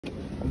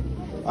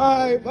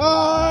Alright,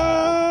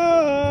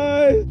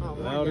 bye!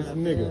 Loudest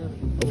nigga.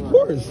 Of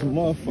course,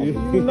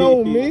 motherfucker. You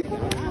know me.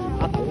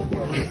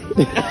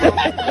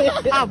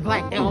 I'm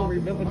black, I don't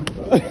remember.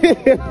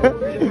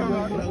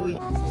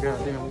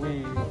 Goddamn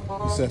weed.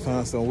 You said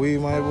find some weed,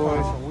 my boy?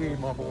 Find some weed,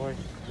 my boy.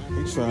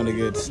 You trying to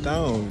get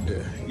stoned.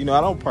 You know,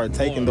 I don't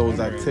partake in those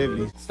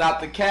activities.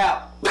 Stop the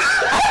cap.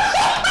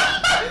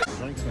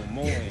 Drink some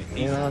more.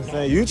 You know what I'm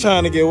saying? You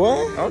trying to get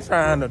what? I'm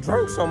trying to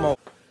drink some more.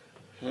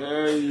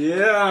 Hell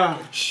yeah.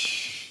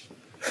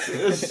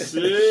 This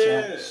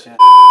shit.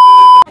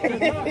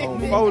 I'm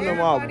folding them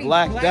all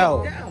blacked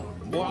out.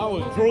 Boy, I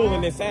was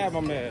drooling inside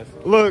my mask.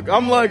 Look,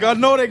 I'm like, I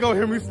know they gonna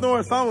hear me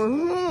snoring, so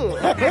I'm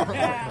like,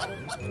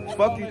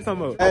 fuck you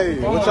talking about. Hey,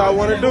 what y'all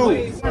wanna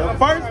do? The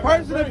first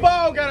person to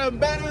fall got a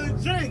battle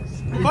of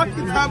drinks. Fuck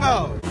you talking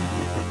about.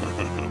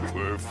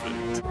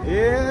 Perfect.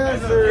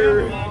 Yes,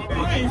 sir.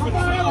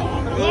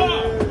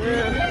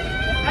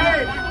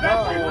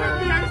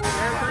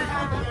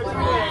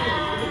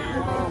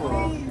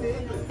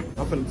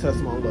 I'm finna test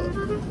my luck.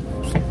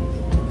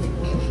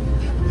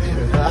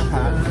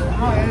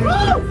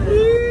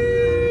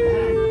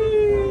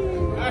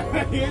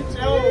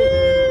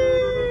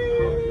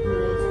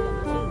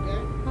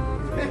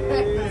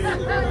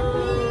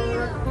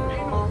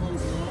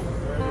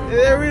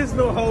 There is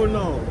no holding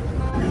on.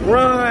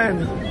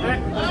 Run!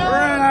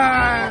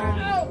 Run!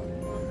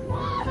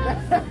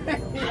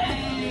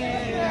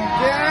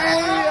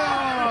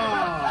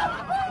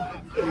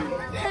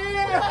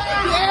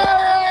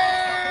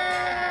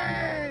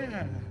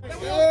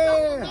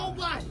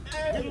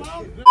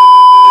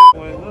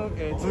 Boy, look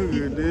at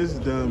this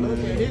dumb man.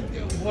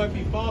 Boy, if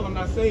he fall, I'm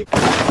not safe.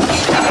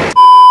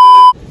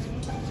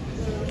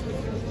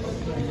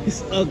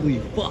 It's ugly,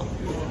 fuck.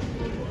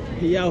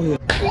 He out here.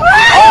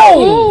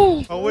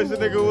 Oh! I wish a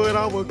nigga would.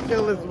 I would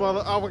kill his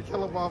mother. I would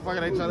kill a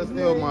motherfucker. They try to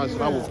steal my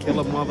shit. I would kill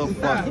a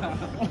motherfucker,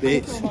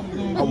 bitch.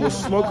 I will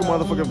smoke a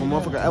motherfucker if a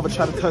motherfucker ever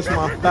try to touch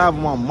my thigh with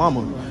my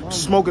mama.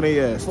 Smoking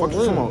their ass. Fuck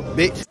you, come on,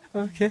 bitch.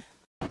 Okay.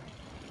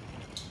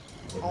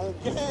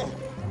 Okay.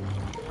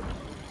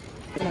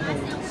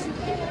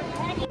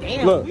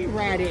 Damn, look. We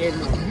ride it in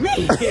the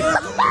meat.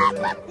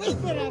 We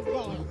put up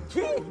going.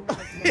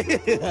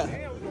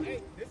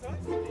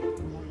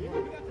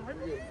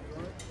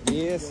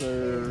 Yes,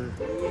 sir.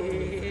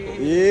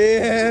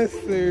 Yes,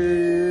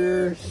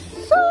 sir.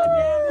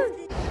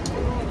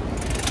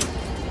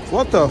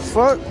 What the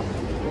fuck?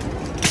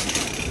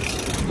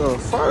 The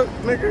fuck,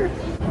 nigga?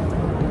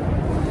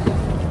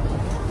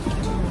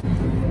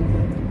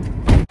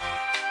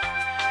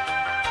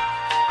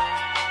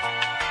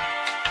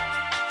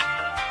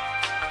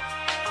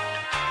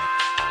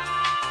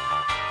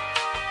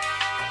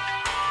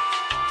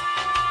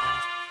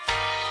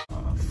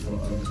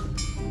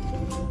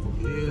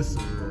 Yes,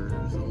 sir.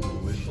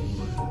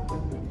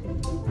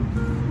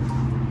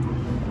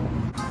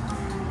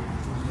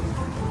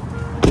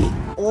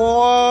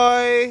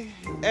 Boy,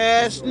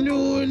 ass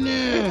new in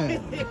there.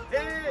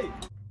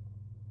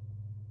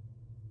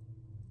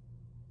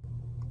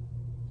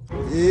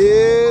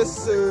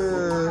 Yes,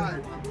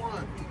 sir.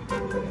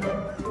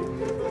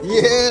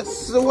 Yes,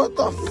 sir. What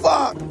the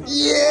fuck?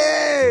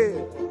 Yeah.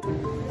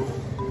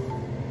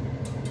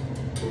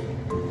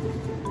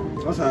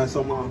 I'm trying to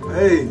show my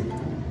hey.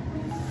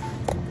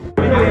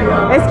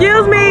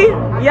 Excuse me,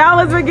 y'all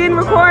was getting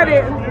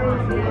recorded.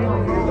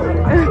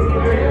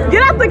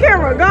 Get off the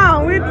camera, go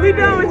on, we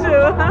done with you.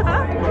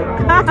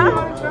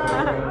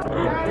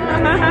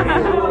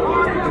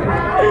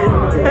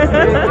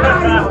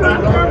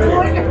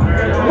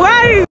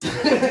 Wait!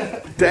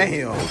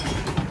 Damn.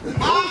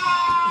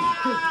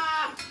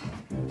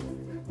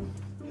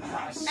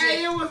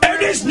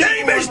 And his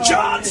name is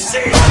John C.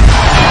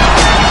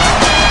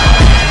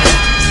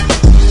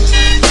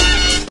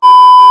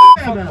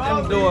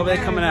 The door, they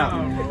coming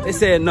out. They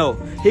said no.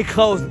 He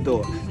closed the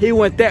door. He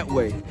went that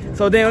way.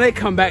 So then when they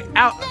come back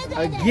out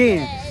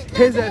again,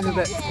 his ass is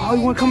like, oh,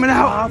 you want coming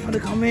out? I'm finna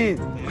come in.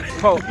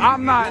 So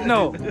I'm not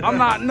none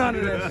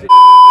of that shit.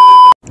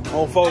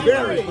 On folks.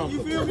 Very comfortable.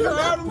 You feel me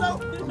around him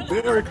though?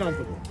 Very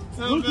comfortable.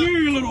 Look here,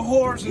 you little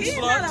whores and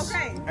sluts.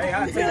 Okay. Hey,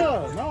 I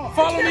tell you.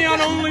 Follow me on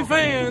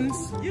OnlyFans.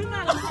 You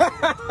not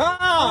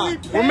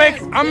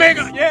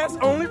Yes,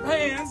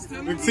 OnlyFans.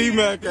 The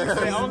T-Mac ass.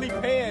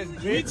 OnlyFans,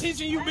 bitch. We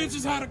teaching you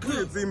bitches how to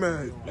cook.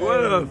 T-Mac. What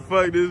the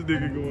fuck this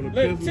nigga going to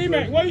piss?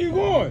 T-Mac, where you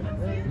going?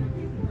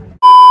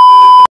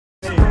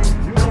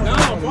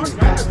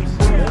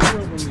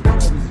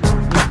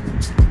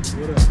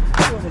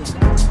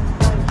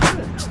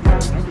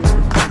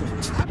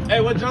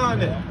 Hey, what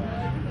John at?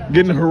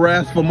 Getting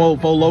harassed for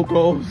mofo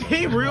locos.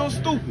 He real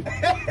stupid.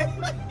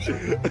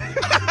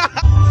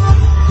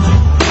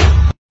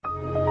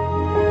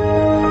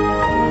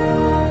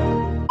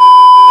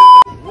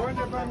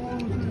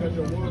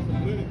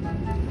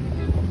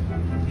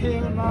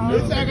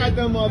 Bitch, I got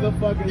them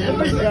motherfuckers.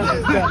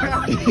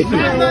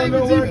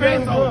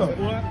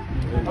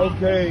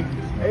 Okay,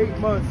 8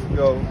 months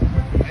ago.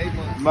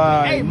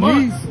 My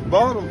niece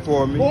bought them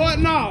for me. Boy,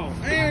 no.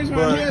 But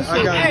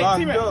I got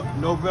locked up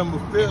November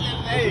 5th.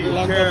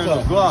 Carrying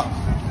a Glock.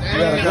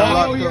 Yeah, I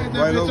got locked up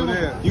right over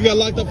there. You got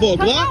locked up for a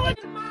Glock?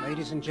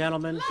 Ladies and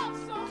gentlemen,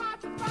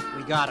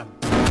 we got him.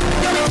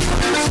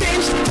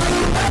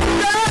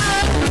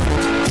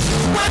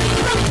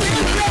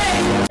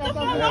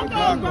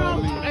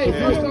 Hey,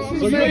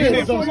 so you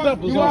ain't some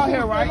steppers on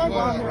here, right?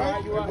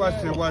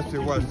 Watch it.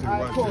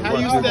 How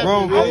you step?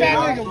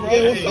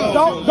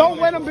 Don't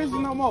wear them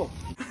bitches no more.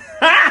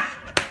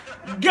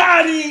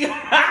 Got him!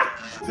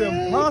 It's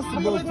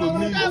impossible for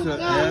me to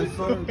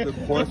answer the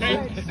question,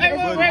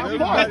 but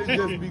everybody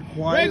just be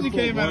quiet for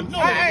one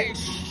second.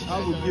 I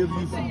will give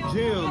you some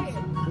gems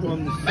from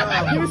the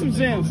side. Give me some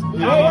gems.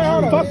 Hold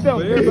on. Fuck them.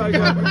 But everybody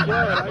got to be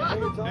quiet. I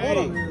can't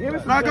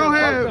talk. Now go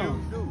ahead.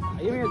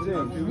 Give me a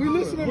gem. We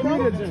listening, bro.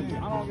 Give me a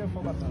gem. I don't give a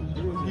fuck about that.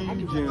 Give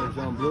you gems,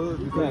 young blood,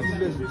 because you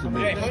listen to me.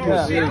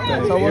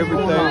 So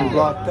Everything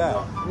blocked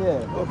out.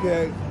 Yeah.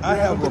 Okay, I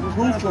have a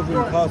proof of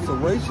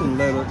incarceration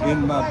letter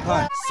in my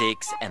pocket.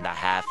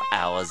 6.5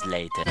 hours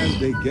later.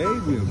 They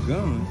gave me a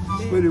gun,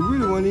 but it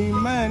really wasn't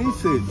even mine. He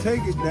said,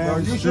 take it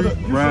down the street,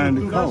 round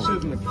the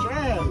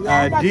corner.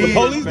 I did, the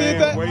police man.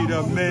 did that? Wait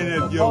a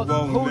minute, you won't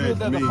let me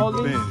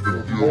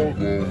finish.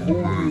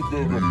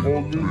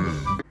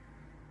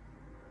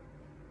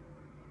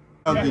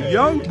 The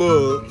young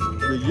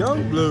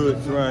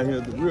bloods around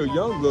here, the real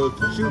young bloods,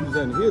 the shooters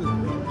and the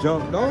hitters,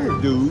 jumped on the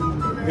dude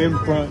in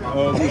front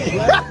of the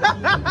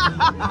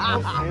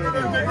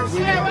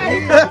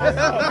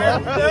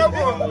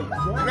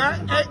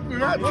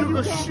not took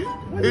a shit.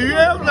 If you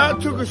ever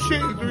not took a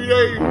shit in 3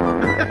 days,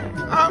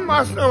 I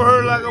must have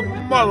heard like a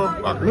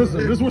motherfucker. Listen,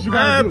 this is what you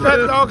gotta do. I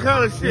packed all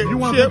kind of shit. If you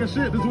want to take a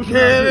shit, this is what you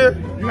gotta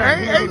do.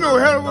 Ain't no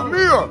hell of a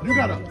meal. You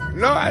gotta.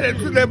 No, I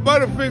didn't took that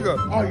Butterfinger.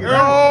 Oh,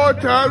 all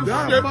time to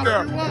shit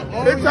there.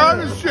 It's time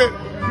to shit.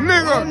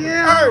 Nigga,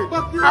 hey,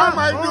 I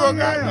might do a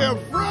goddamn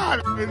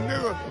Friday,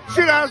 nigga.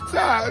 Shit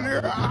outside,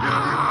 nigga.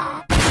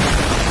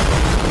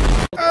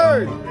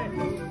 Hey,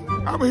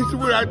 I'm gonna hit you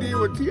with what I did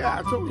with T.I.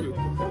 I told you.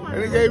 And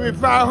they gave me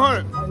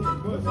 500.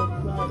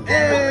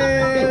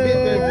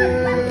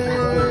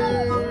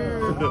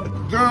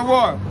 John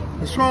Boy,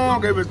 the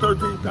strong gave me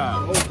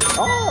 13,000.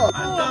 Oh. I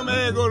tell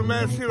man go to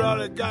Man City all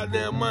that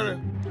goddamn money.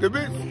 The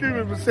bitch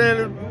screaming for saying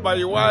this by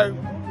your wife.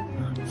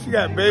 She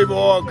got baby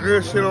oil,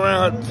 good shit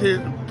around her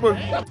tits and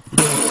pussy.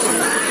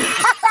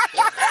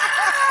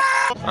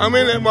 I'm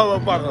in that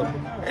motherfucker.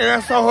 And I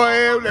saw her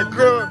ass with that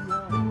girl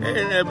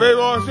and that baby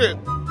oil shit.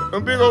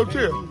 Them big old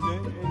tits.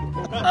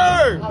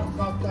 Hey,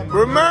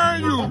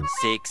 remind you.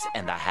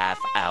 6.5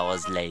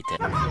 hours later.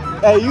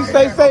 Hey, you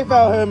stay safe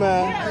out here,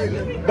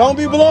 man. Don't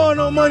be blowing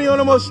no money on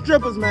them old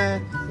strippers,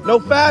 man. No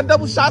 5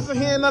 double shots of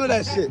hand, none of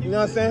that shit. You know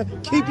what I'm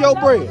saying? Keep your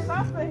bread.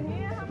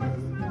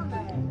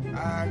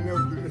 I never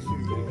do this shit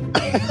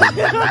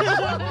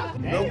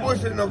again. No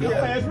bullshit, no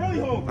gas.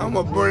 I'm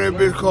gonna burn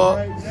that bitch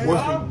car with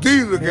some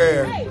diesel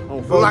gas.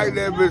 Light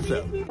that bitch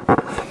up.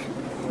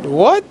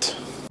 What?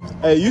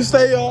 Hey, you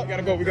stay up. We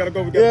gotta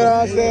go. You know what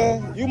I'm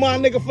saying? You my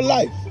nigga for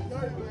life.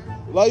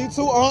 Love you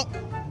too, Unc.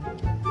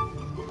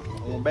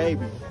 Oh,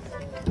 baby.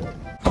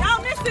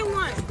 Y'all missing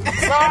one.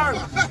 Sorry.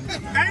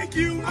 Thank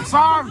you. I'm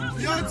sorry.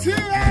 Yo,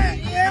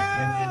 T.I.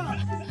 Yeah.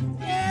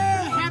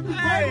 Happy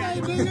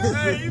birthday, nigga.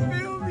 Hey, you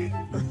feel me?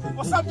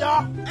 What's up,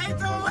 y'all? Hey,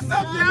 dude, what's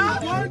up, y'all?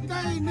 Happy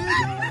birthday,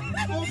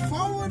 nigga. Go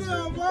forward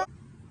there, boy.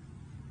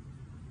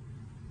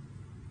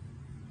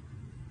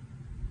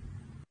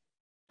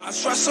 I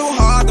try so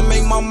hard to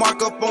make my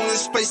mark up on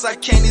this space I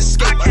can't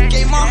escape. I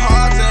gave my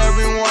heart to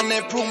everyone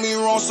that proved me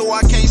wrong, so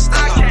I can't stay.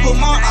 I put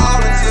my all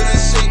into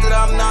this shit that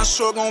I'm not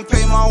sure gon'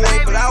 pay my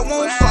way, but I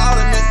won't fall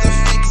and let the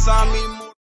feet sign me.